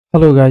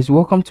Hello guys,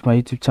 welcome to my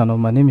YouTube channel.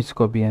 My name is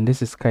Kobe and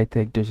this is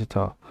SkyTech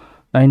Digital.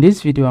 Now in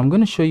this video, I'm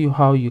going to show you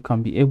how you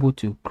can be able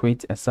to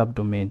create a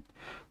subdomain.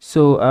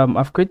 So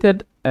I've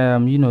created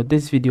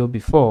this video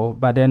before,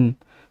 but then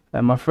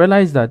I've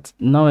realized that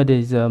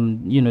nowadays the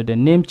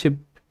Namecheap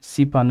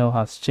cPanel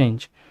has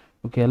changed.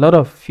 Okay, a lot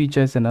of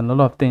features and a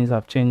lot of things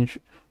have changed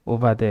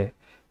over there.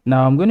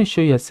 Now I'm going to show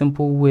you a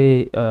simple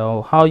way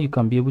how you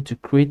can be able to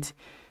create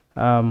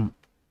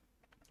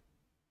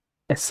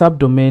a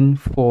subdomain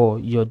for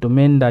your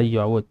domain that you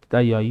are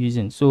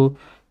using. So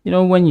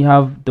when you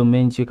have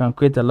domains, you can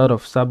create a lot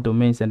of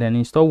subdomains and then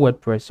install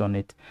WordPress on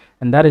it,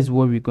 and that is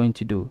what we're going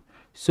to do.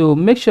 So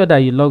make sure that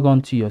you log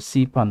on to your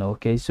cPanel.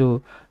 Okay,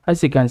 so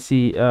as you can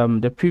see,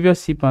 the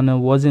previous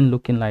cPanel wasn't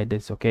looking like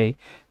this. Okay,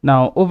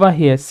 now over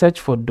here, search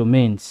for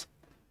domains.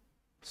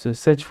 So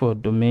search for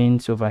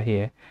domains over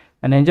here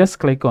and then just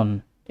click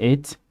on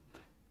it.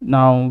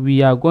 Now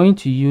we are going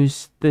to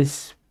use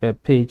this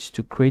page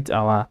to create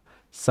our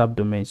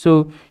subdomain.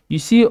 So you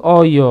see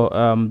all your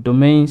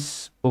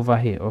domains over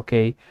here.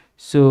 Okay,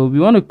 so we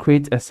want to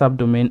create a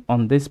subdomain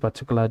on this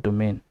particular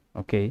domain.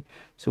 Okay,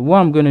 so what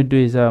I'm going to do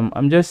is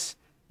I'm just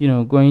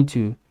going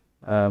to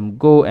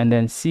go and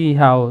then see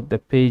how the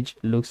page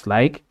looks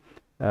like,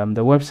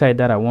 the website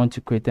that I want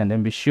to create, and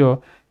then be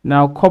sure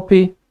now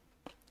copy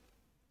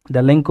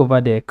the link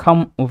over there,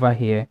 come over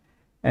here,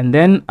 and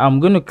then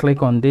I'm going to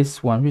click on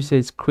this one which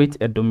says create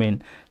a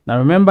domain. Now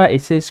remember,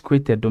 it says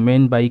create a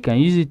domain, but you can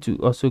use it to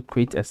also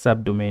create a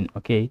subdomain.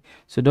 Okay,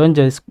 so don't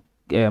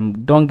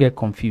get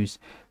confused.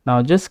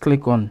 Now just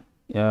click on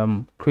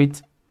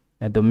create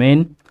a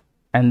domain,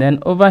 and then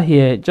over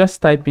here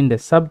just type in the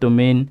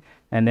subdomain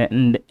and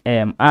then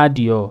add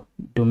your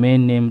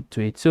domain name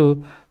to it.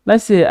 So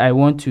let's say I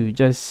want to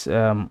just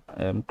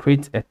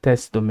create a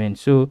test domain,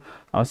 so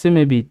I'll say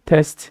maybe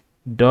test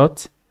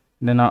dot,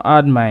 then I'll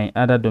add my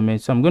other domain.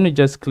 So I'm going to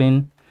just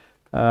clean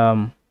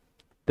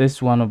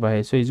this one over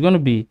here, so it's going to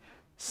be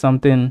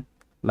something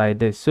like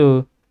this.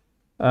 So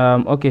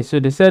okay, so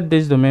they said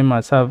this domain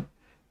must have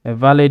a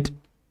valid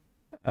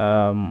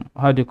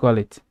how do you call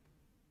it?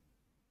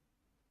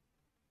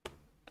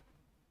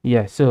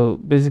 Yeah, so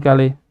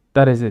basically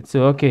that is it.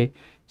 So okay,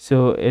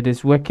 so it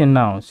is working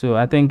now. So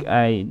I think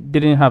I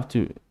didn't have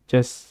to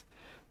just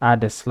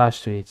add a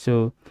slash to it,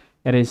 so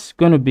it is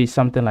going to be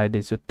something like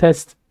this. So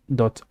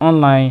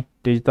test.online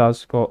digital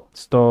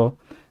store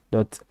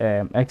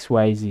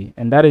 .xyz,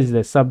 and that is the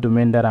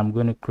subdomain that I'm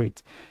going to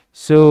create.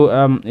 So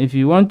if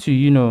you want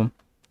to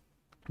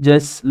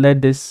just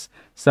let this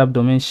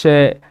subdomain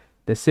share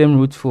the same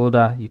root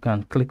folder, you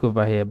can click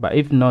over here, but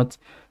if not,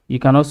 you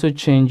can also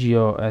change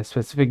your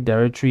specific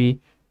directory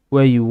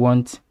where you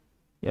want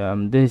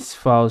these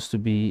files to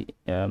be,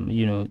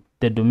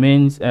 the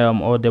domains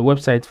or the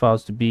website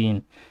files to be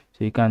in.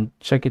 So you can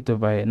check it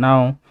over here.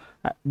 Now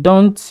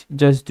don't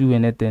just do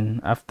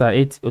anything after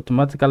it,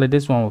 automatically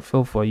this one will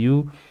fill for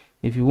you.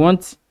 If you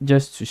want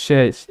just to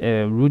share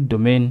a root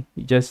domain,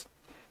 you just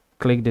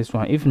click this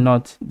one. If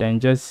not,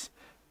 then just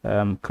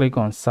click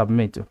on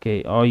submit.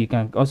 Okay, or you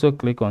can also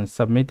click on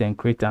submit and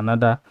create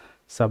another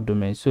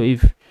subdomain. So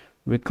if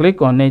we click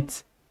on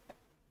it,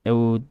 it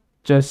will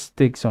just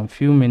take some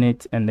few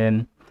minutes and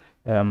then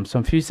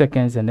some few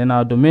seconds, and then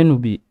our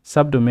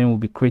subdomain will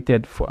be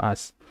created for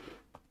us.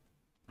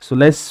 So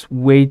let's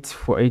wait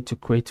for it to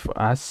create for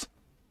us.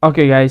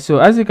 Okay guys, so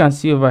as you can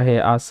see over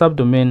here, our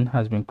subdomain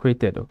has been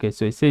created. Okay,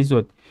 so it says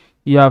what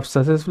you have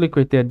successfully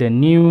created the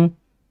new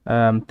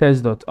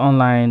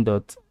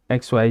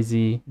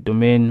test.online.xyz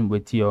domain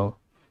with your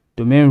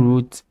domain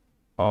root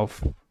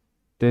of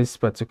this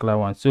particular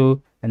one.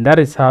 So, and that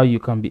is how you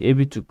can be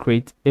able to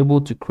create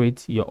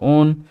your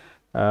own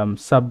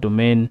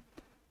subdomain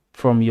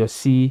from your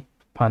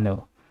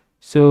cPanel.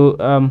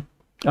 So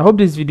I hope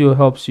this video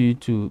helps you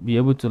to be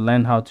able to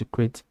learn how to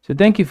create. So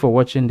thank you for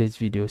watching this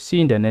video. See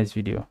you in the next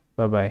video.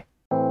 Bye bye.